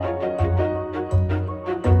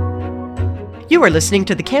You are listening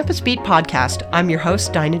to the Campus Beat podcast. I'm your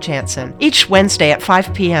host, Dinah Jansen. Each Wednesday at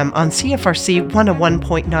 5 p.m. on CFRC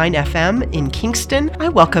 101.9 FM in Kingston, I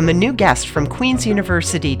welcome a new guest from Queen's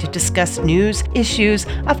University to discuss news, issues,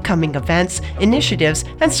 upcoming events, initiatives,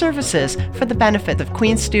 and services for the benefit of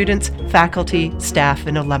Queen's students, faculty, staff,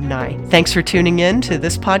 and alumni. Thanks for tuning in to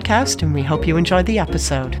this podcast, and we hope you enjoy the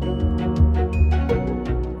episode.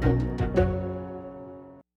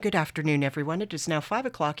 Good afternoon, everyone. It is now 5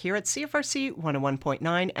 o'clock here at CFRC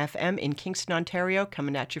 101.9 FM in Kingston, Ontario,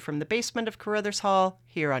 coming at you from the basement of Carruthers Hall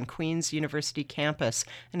here on Queen's University campus.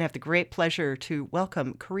 And I have the great pleasure to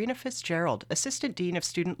welcome Karina Fitzgerald, Assistant Dean of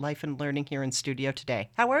Student Life and Learning here in studio today.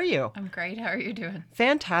 How are you? I'm great. How are you doing?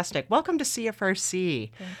 Fantastic. Welcome to CFRC.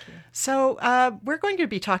 Thank you. So we're going to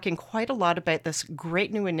be talking quite a lot about this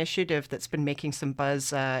great new initiative that's been making some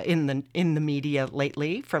buzz in the media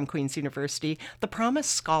lately from Queen's University, the Promise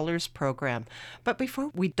Scholars Program. But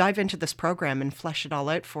before we dive into this program and flesh it all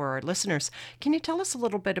out for our listeners, can you tell us a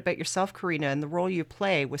little bit about yourself, Karina, and the role you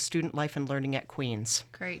play with student life and learning at Queen's?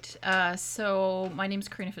 Great. So my name is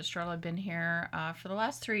Karina Fitzgerald. I've been here for the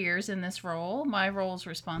last 3 years in this role. My role is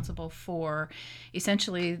responsible for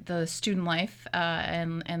essentially the student life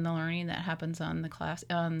and the learning that happens on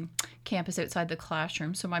the campus outside the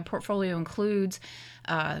classroom. So my portfolio includes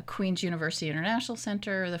Queen's University International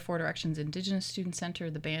Center, the Four Directions Indigenous Student Center,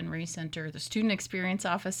 the Ban-Ray Center, the Student Experience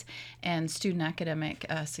Office, and Student Academic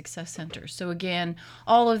Success Center. So again,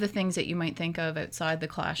 all of the things that you might think of outside the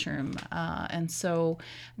classroom. And so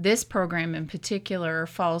this program in particular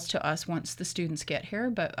falls to us once the students get here,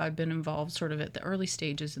 but I've been involved sort of at the early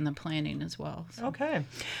stages in the planning as well. So. Okay.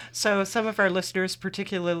 So some of our listeners,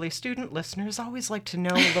 particularly student listeners, always like to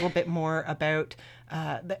know a little bit more about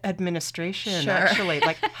the administration, Sure. actually.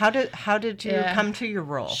 Like, how did you come to your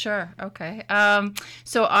role? Sure. Okay.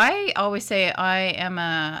 So I always say I am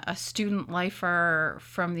a student lifer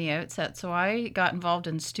from the outset. So I got involved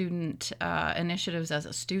in student initiatives as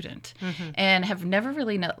a student and have never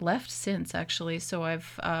really left since, actually. So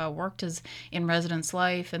I've worked in residence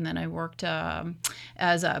life, and then I worked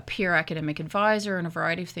as a peer academic advisor and a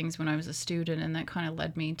variety of things when I was a student, and that kind of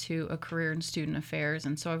led me to a career in student affairs.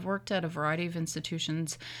 And so I've worked at a variety of institutions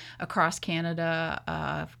across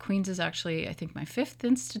Canada. Queen's is actually, I think, my fifth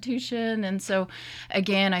institution. And so,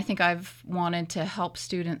 again, I think I've wanted to help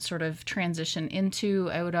students sort of transition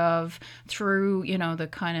into, out of, through, the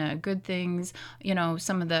kind of good things,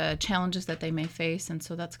 some of the challenges that they may face. And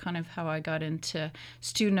so that's kind of how I got into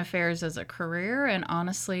student affairs as a career. And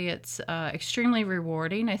honestly, it's extremely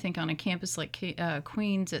rewarding. I think on a campus like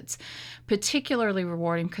Queen's, it's particularly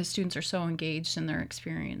rewarding because students are so engaged in their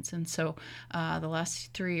experience. And so the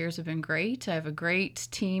last 3 years have been great. I have a great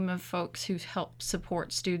team of folks who help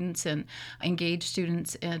support students and engage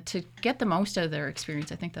students to get the most out of their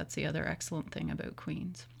experience. I think that's the other excellent thing about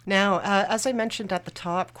Queen's. Now, as I mentioned at the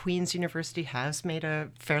top, Queen's University has made a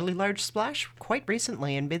fairly large splash quite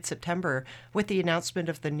recently in mid-September with the announcement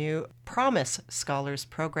of the new Promise Scholars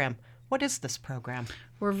Program. What is this program?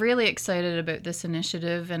 We're really excited about this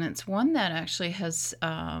initiative, and it's one that actually has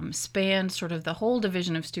spanned sort of the whole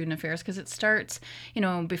division of student affairs because it starts,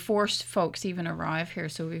 before folks even arrive here.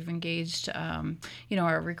 So we've engaged,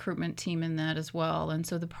 our recruitment team in that as well. And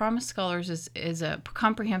so the Promise Scholars is a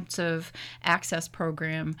comprehensive access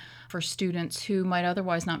program for students who might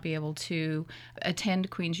otherwise not be able to attend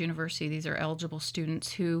Queen's University. These are eligible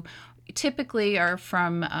students who typically are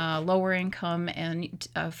from lower income and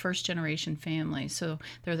first-generation families. So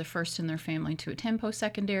they're the first in their family to attend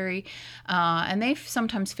post-secondary, and they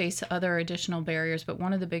sometimes face other additional barriers, but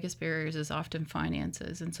one of the biggest barriers is often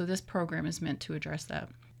finances. And so this program is meant to address that.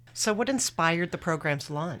 So what inspired the program's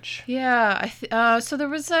launch? Yeah, so there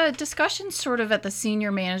was a discussion sort of at the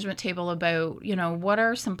senior management table about, what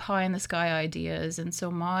are some pie-in-the-sky ideas? And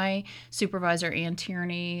so my supervisor, Ann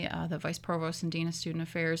Tierney, the Vice Provost and Dean of Student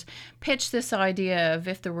Affairs, pitched this idea of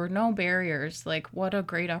if there were no barriers, like what a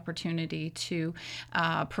great opportunity to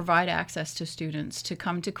provide access to students to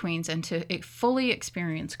come to Queen's and to fully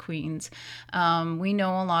experience Queen's. We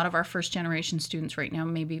know a lot of our first-generation students right now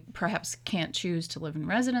maybe perhaps can't choose to live in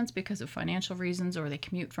residence because of financial reasons, or they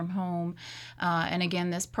commute from home. And again,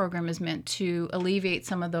 this program is meant to alleviate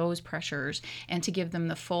some of those pressures and to give them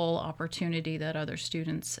the full opportunity that other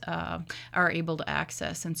students are able to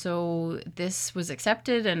access. And so this was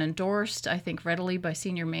accepted and endorsed, I think, readily by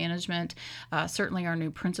senior management. Certainly our new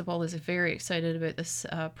principal is very excited about this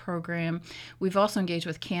program. We've also engaged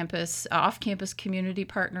with off-campus community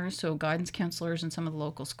partners, so guidance counselors in some of the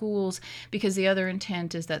local schools, because the other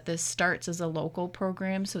intent is that this starts as a local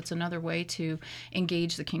program. So it's another way to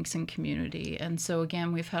engage the Kingston community. And so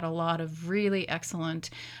again, we've had a lot of really excellent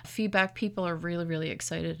feedback. People are really, really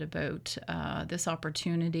excited about this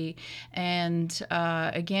opportunity. And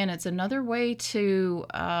again, it's another way to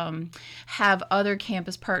have other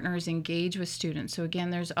campus partners engage with students. So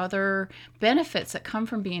again, there's other benefits that come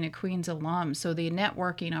from being a Queen's alum. So the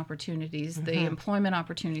networking opportunities, the employment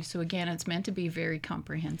opportunities. So again, it's meant to be very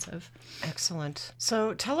comprehensive. Excellent.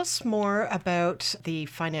 So tell us more about the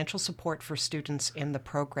financial support for students in the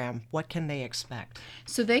program. What can they expect?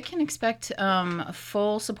 So they can expect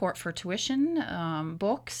full support for tuition,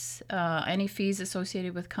 books, any fees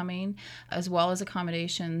associated with coming, as well as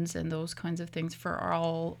accommodations and those kinds of things for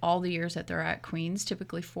all the years that they're at Queen's,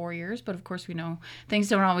 typically 4 years. But of course, we know things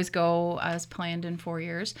don't always go as planned in 4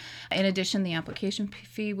 years. In addition, the application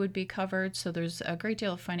fee would be covered. So there's a great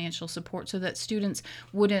deal of financial support so that students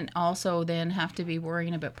wouldn't also then have to be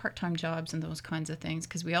worrying about part-time jobs and those kinds of things,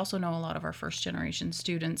 because we also know a lot of our first-generation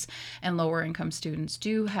students and lower-income students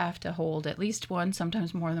do have to hold at least one,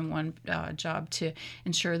 sometimes more than one job to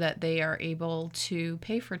ensure that they are able to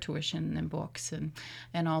pay for tuition and books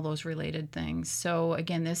and all those related things. So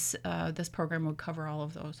again, this program would cover all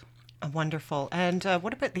of those. Wonderful. And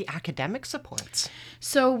what about the academic supports?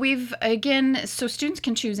 So students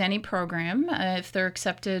can choose any program if they're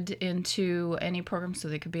accepted into any program. So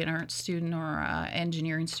they could be an arts student or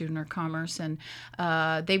engineering student or commerce, and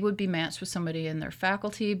they would be matched with somebody in their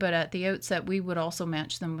faculty. But at the outset, we would also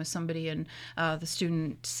match them with somebody in the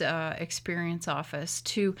student experience office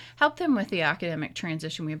to help them with the academic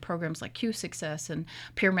transition. We have programs like Q Success and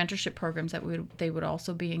peer mentorship programs that they would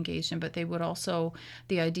also be engaged in. But they would also,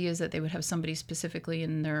 the idea is that they would have somebody specifically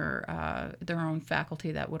in their own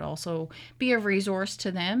faculty that would also be a resource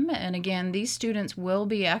to them. And again, these students will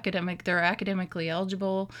be they're academically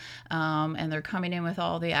eligible, and they're coming in with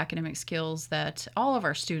all the academic skills that all of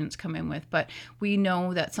our students come in with. But we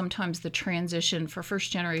know that sometimes the transition for first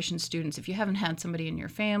generation students, if you haven't had somebody in your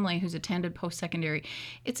family who's attended post-secondary,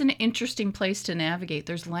 it's an interesting place to navigate.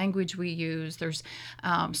 There's language we use, there's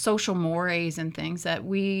social mores and things that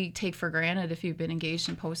we take for granted if you've been engaged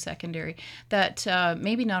in post-secondary that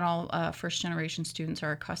maybe not all first-generation students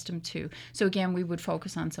are accustomed to. So again, we would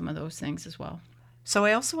focus on some of those things as well. So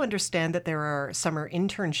I also understand that there are summer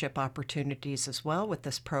internship opportunities as well with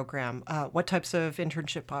this program. What types of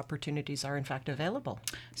internship opportunities are in fact available?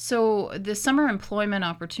 So the summer employment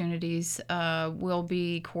opportunities will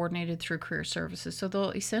be coordinated through Career Services. So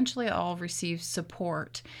they'll essentially all receive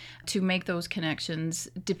support to make those connections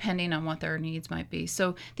depending on what their needs might be.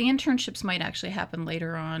 So the internships might actually happen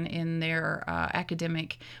later on in their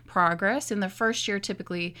academic progress. In the first year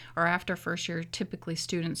typically, or after first year, typically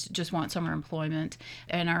students just want summer employment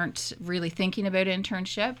and aren't really thinking about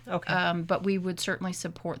internship. Okay. But we would certainly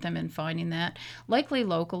support them in finding that, likely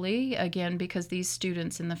locally, again, because these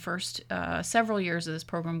students in the first several years of this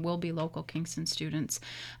program will be local Kingston students.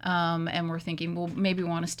 And we're thinking we'll maybe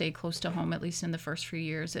want to stay close to home, at least in the first few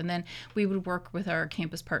years. And then we would work with our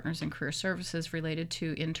campus partners in Career Services related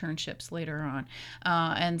to internships later on.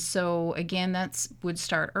 And so, again, would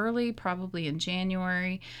start early, probably in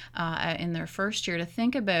January, in their first year, to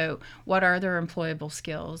think about what are their employable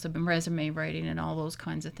skills, resume writing, and all those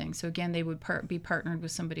kinds of things. So again, they would be partnered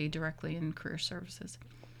with somebody directly in Career Services.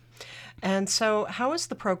 And so how is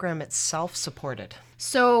the program itself supported?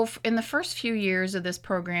 So in the first few years of this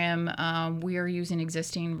program, we are using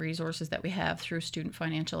existing resources that we have through student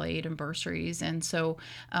financial aid and bursaries. And so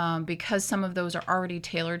because some of those are already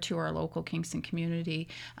tailored to our local Kingston community,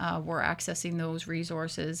 we're accessing those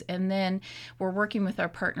resources. And then we're working with our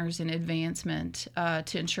partners in advancement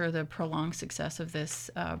to ensure the prolonged success of this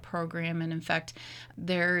program. And in fact,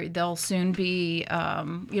 they'll soon be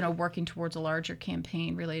working towards a larger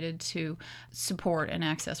campaign related to support and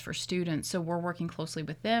access for students. So we're working closely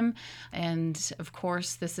with them. And of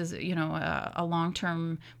course, this is, a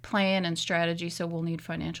long-term plan and strategy. So we'll need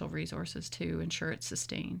financial resources to ensure it's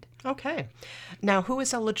sustained. Okay. Now, who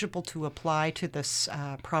is eligible to apply to this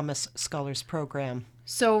Promise Scholars Program?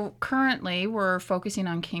 So currently we're focusing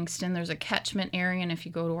on Kingston. There's a catchment area, and if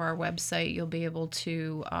you go to our website, you'll be able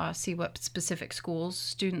to see what specific schools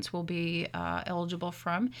students will be eligible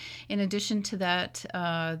from. In addition to that,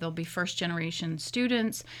 there'll be first-generation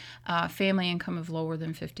students, family income of lower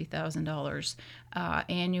than $50,000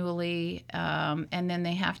 annually, and then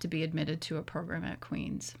they have to be admitted to a program at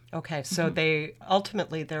Queen's. Okay, so they're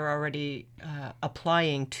already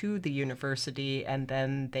applying to the university, and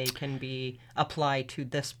then they can be applied to to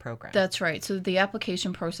this program. That's right. So the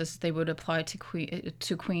application process, they would apply to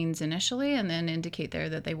Queen's initially and then indicate there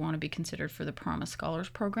that they want to be considered for the Promise Scholars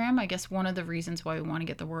Program. I guess one of the reasons why we want to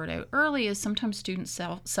get the word out early is sometimes students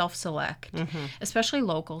self-select, especially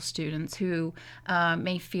local students who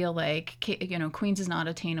may feel like, Queen's is not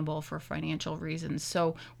attainable for financial reasons.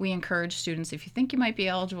 So we encourage students, if you think you might be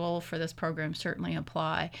eligible for this program, certainly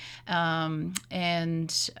apply.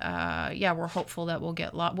 We're hopeful that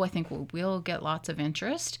I think we'll get lots of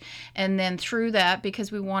interest. And then through that,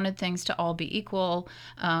 because we wanted things to all be equal,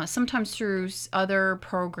 sometimes through other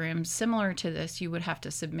programs similar to this, you would have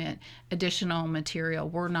to submit additional material.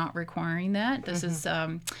 We're not requiring that. This is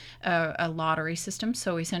a lottery system.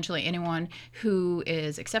 So essentially anyone who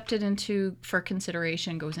is accepted for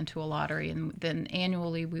consideration goes into a lottery, and then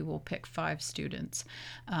annually we will pick 5 students,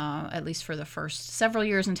 at least for the first several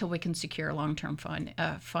years until we can secure long-term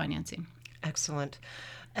financing. Excellent.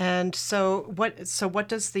 And so what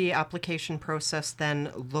does the application process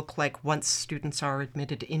then look like once students are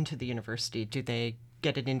admitted into the university? Do they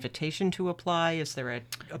get an invitation to apply? Is there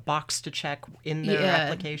a box to check in their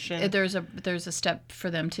application? There's a step for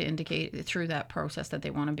them to indicate through that process that they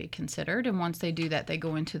want to be considered. And once they do that, they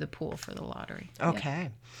go into the pool for the lottery. Okay.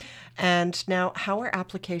 Yeah. And now, how are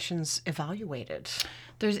applications evaluated?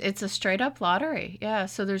 It's a straight up lottery. Yeah.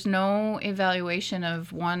 So there's no evaluation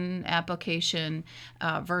of one application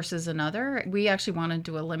versus another. We actually wanted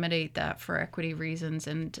to eliminate that for equity reasons.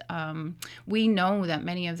 And we know that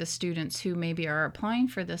many of the students who maybe are applying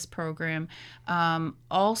for this program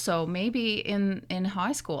also maybe in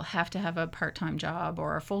high school have to have a part-time job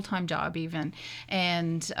or a full-time job even,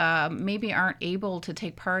 and maybe aren't able to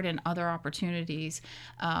take part in other opportunities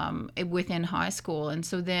within high school. And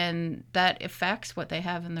so then that affects what they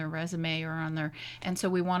have in their resume or on their, and so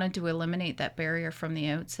we wanted to eliminate that barrier from the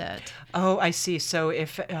outset. Oh, I see. So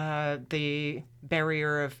if the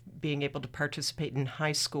barrier of being able to participate in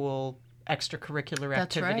high school extracurricular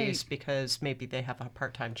activities, because maybe they have a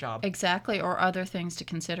part-time job. Exactly, or other things to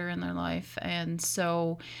consider in their life. And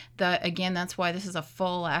so that's why this is a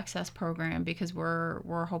full access program, because we're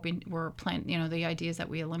planning, the idea is that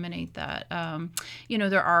we eliminate that.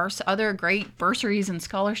 There are other great bursaries and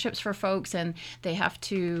scholarships for folks, and they have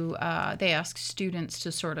to they ask students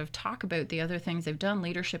to sort of talk about the other things they've done,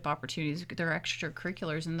 leadership opportunities, their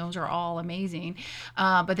extracurriculars, and those are all amazing,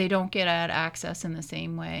 but they don't get access in the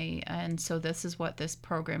same way. And so this is what this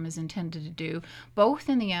program is intended to do, both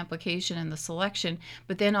in the application and the selection,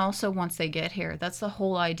 but then also once they get here. That's the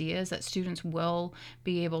whole idea, is that students will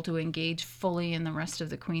be able to engage fully in the rest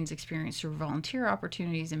of the Queen's experience through volunteer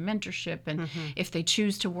opportunities and mentorship, and if they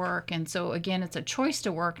choose to work. And so again, it's a choice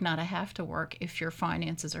to work, not a have to work, if your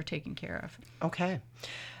finances are taken care of. Okay.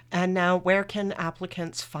 And now, where can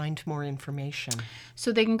applicants find more information?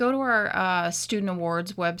 So they can go to our Student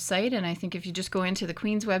Awards website, and I think if you just go into the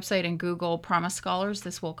Queen's website and Google Promise Scholars,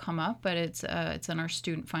 this will come up, but it's on our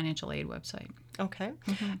Student Financial Aid website. Okay.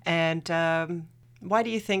 And why do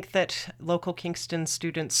you think that local Kingston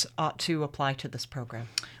students ought to apply to this program?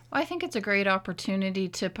 Well, I think it's a great opportunity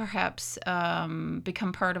to perhaps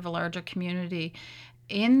become part of a larger community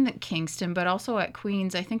in Kingston, but also at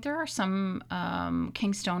Queen's. I think there are some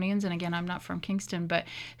Kingstonians, and again, I'm not from Kingston, but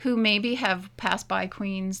who maybe have passed by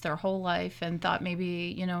Queen's their whole life and thought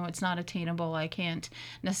maybe, it's not attainable, I can't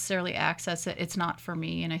necessarily access it, it's not for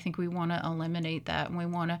me. And I think we want to eliminate that, and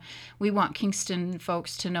we want Kingston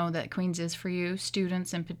folks to know that Queen's is for you,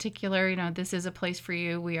 students in particular. This is a place for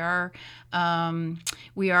you. We are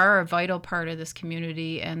a vital part of this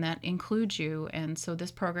community, and that includes you. And so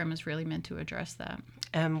this program is really meant to address that.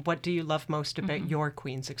 And what do you love most about your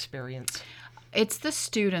Queen's experience? It's the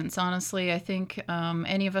students, honestly. I think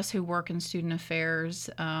any of us who work in student affairs,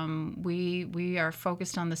 we are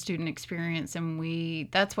focused on the student experience, and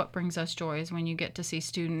that's what brings us joy, is when you get to see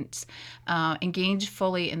students engage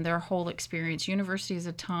fully in their whole experience. University is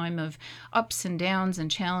a time of ups and downs and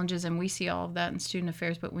challenges, and we see all of that in student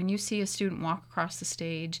affairs. But when you see a student walk across the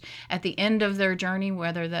stage at the end of their journey,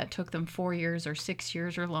 whether that took them 4 years or 6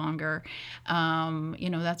 years or longer,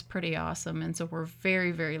 that's pretty awesome. And so we're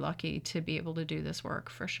very, very lucky to be able to do this work,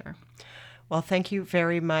 for sure. Well, thank you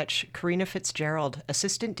very much, Karina Fitzgerald,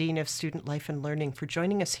 Assistant Dean of Student Life and Learning, for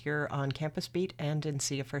joining us here on Campus Beat and in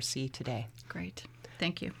CFRC today. Great.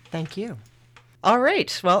 Thank you. Thank you. All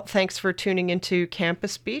right. Well, thanks for tuning into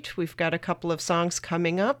Campus Beat. We've got a couple of songs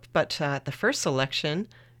coming up, but the first selection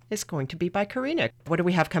is going to be by Karina. What do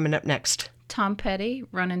we have coming up next? Tom Petty,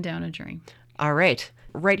 Running Down a Dream. All right.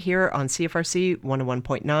 Right here on CFRC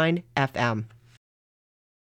 101.9 FM.